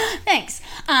beautiful. Thanks.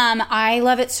 I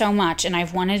love it so much, and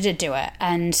I've wanted to do it.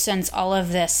 And since all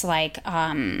of this,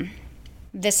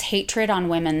 this hatred on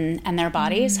women and their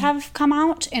bodies have come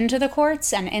out into the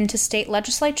courts and into state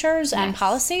legislatures and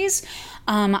policies,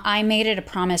 I made it a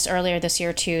promise earlier this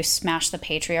year to smash the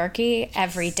patriarchy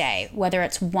every day. Whether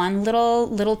it's one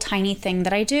little tiny thing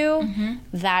that I do,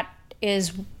 that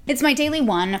it's my daily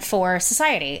one for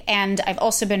society. And I've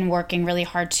also been working really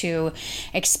hard to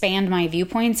expand my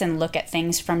viewpoints and look at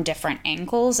things from different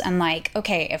angles. And like,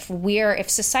 okay, if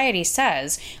society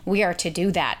says we are to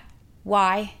do that,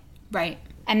 why? Right.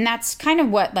 And that's kind of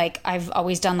what like I've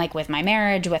always done, like with my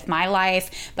marriage, with my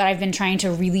life, but I've been trying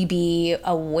to really be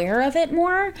aware of it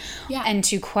more and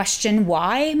to question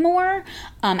why more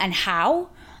and how.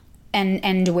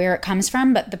 And where it comes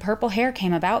from. But the purple hair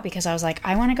came about because I was like,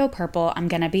 I want to go purple. I'm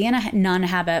going to be in a nun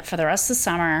habit for the rest of the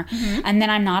summer. Mm-hmm. And then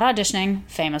I'm not auditioning,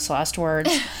 famous last words.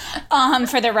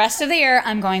 For the rest of the year,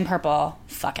 I'm going purple.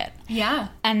 Fuck it. Yeah.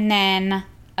 And then,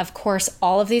 of course,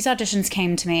 all of these auditions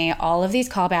came to me. All of these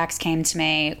callbacks came to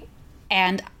me.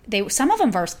 And some of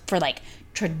them were for like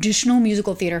traditional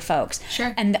musical theater folks.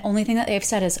 Sure. And the only thing that they've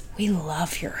said is, we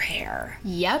love your hair.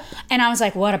 Yep. And I was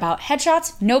like, what about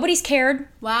headshots? Nobody's cared.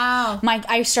 Wow.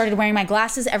 I started wearing my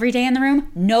glasses every day in the room.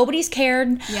 Nobody's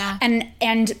cared. Yeah.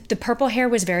 And the purple hair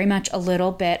was very much a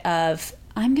little bit of,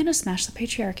 I'm going to smash the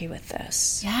patriarchy with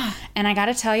this. Yeah. And I got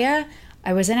to tell you,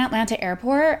 I was in Atlanta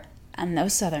airport and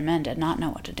those Southern men did not know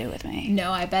what to do with me.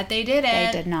 No, I bet they didn't. They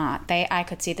did not. I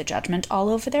could see the judgment all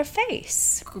over their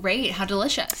face. Great. How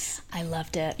delicious. I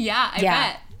loved it. Yeah, I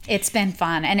bet. It's been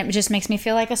fun. And it just makes me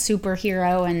feel like a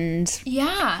superhero. And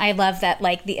yeah, I love that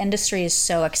like the industry is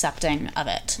so accepting of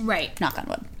it. Right. Knock on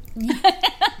wood.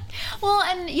 Well,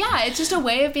 and yeah, it's just a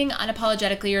way of being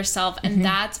unapologetically yourself, and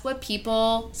that's what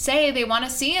people say they want to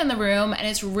see in the room, and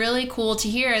it's really cool to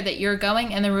hear that you're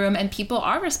going in the room and people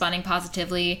are responding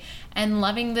positively and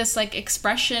loving this like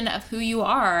expression of who you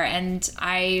are, and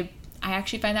I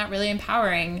actually find that really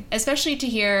empowering, especially to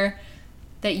hear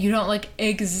that you don't look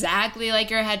exactly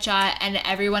like your headshot and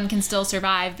everyone can still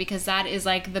survive, because that is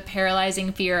like the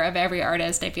paralyzing fear of every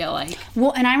artist, I feel like.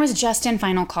 Well, and I was just in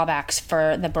final callbacks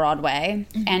for the Broadway,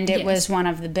 and it was one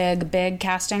of the big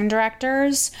casting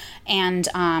directors, and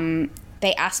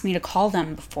they asked me to call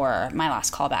them before my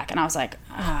last callback, and I was like,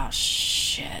 oh,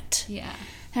 shit. Yeah.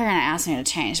 They're going to ask me to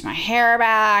change my hair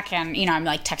back, and, you know, I'm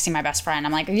like texting my best friend.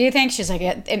 I'm like, what do you think? She's like,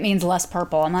 it means less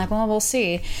purple. I'm like, well, we'll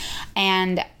see.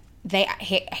 And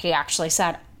he actually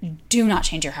said, do not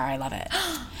change your hair. I love it.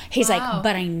 He's like,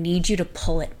 but I need you to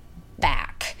pull it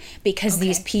back because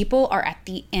these people are at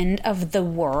the end of the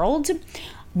world.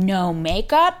 No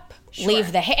makeup,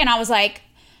 leave the hair. And I was like,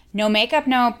 no makeup,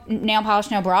 no nail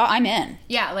polish, no bra. I'm in.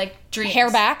 Yeah, like dreams.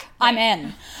 Hair back, I'm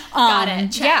in. Got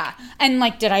it. Check. Yeah. And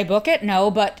like, did I book it?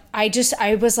 No, but I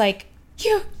was like,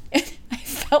 I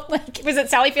felt like, was it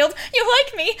Sally Field? You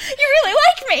like me. You really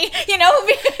like me. You know?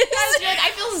 Because you're like,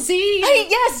 I feel Z.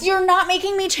 Yes, you're not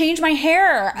making me change my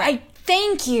hair. Right.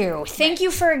 Thank you. Thank you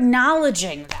for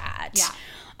acknowledging that. Yeah.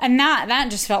 And that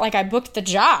just felt like I booked the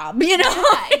job, you know?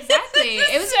 Yeah, exactly.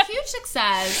 It was a huge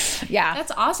success. Yeah.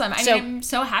 That's awesome. I mean, I'm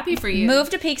so happy for you. Move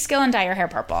to Peekskill and dye your hair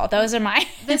purple. Those are my...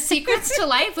 The secrets to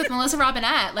life with Melissa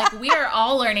Robinette. Like, we are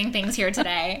all learning things here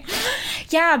today.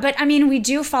 Yeah, but I mean, we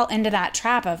do fall into that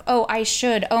trap of, oh, I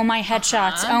should, oh, my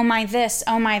headshots, oh, my this,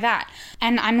 oh, my that.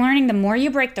 And I'm learning the more you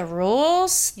break the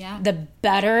rules, the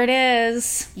better it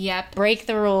is. Yep. Break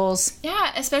the rules.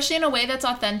 Yeah, especially in a way that's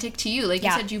authentic to you. Like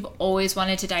you said, you've always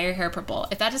wanted to dye your hair purple.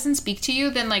 If that doesn't speak to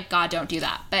you, then like, God, don't do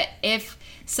that. But if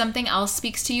something else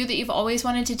speaks to you that you've always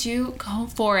wanted to do, go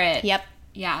for it. Yep.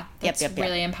 Yeah, that's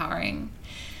really empowering.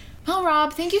 Well,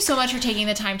 Rob, thank you so much for taking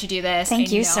the time to do this.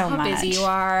 Thank you so much. I know how busy you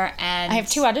are. And I have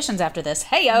 2 auditions after this.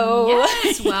 Hey-o!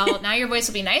 Yes, well, now your voice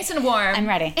will be nice and warm. I'm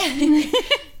ready.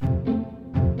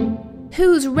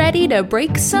 Who's ready to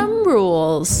break some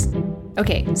rules?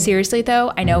 Okay, seriously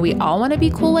though, I know we all want to be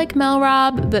cool like Mel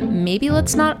Rob, but maybe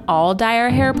let's not all dye our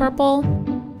hair purple.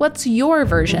 What's your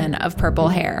version of purple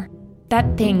hair?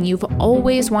 That thing you've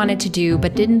always wanted to do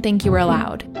but didn't think you were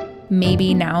allowed.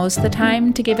 Maybe now's the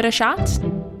time to give it a shot?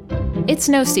 It's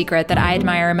no secret that I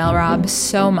admire Mel Rob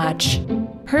so much.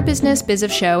 Her business, Biz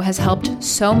of Show, has helped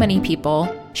so many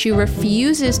people. She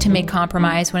refuses to make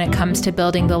compromise when it comes to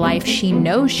building the life she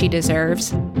knows she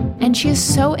deserves. And she is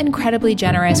so incredibly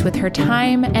generous with her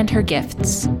time and her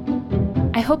gifts.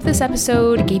 I hope this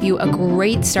episode gave you a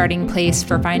great starting place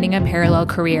for finding a parallel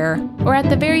career, or at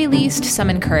the very least, some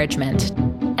encouragement.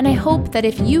 And I hope that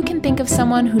if you can think of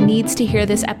someone who needs to hear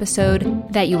this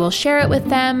episode, that you will share it with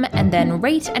them and then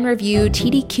rate and review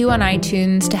TDQ on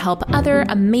iTunes to help other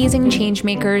amazing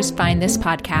changemakers find this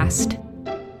podcast.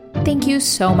 Thank you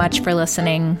so much for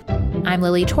listening. I'm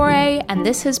Lily Torre, and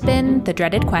this has been The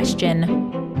Dreaded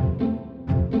Question.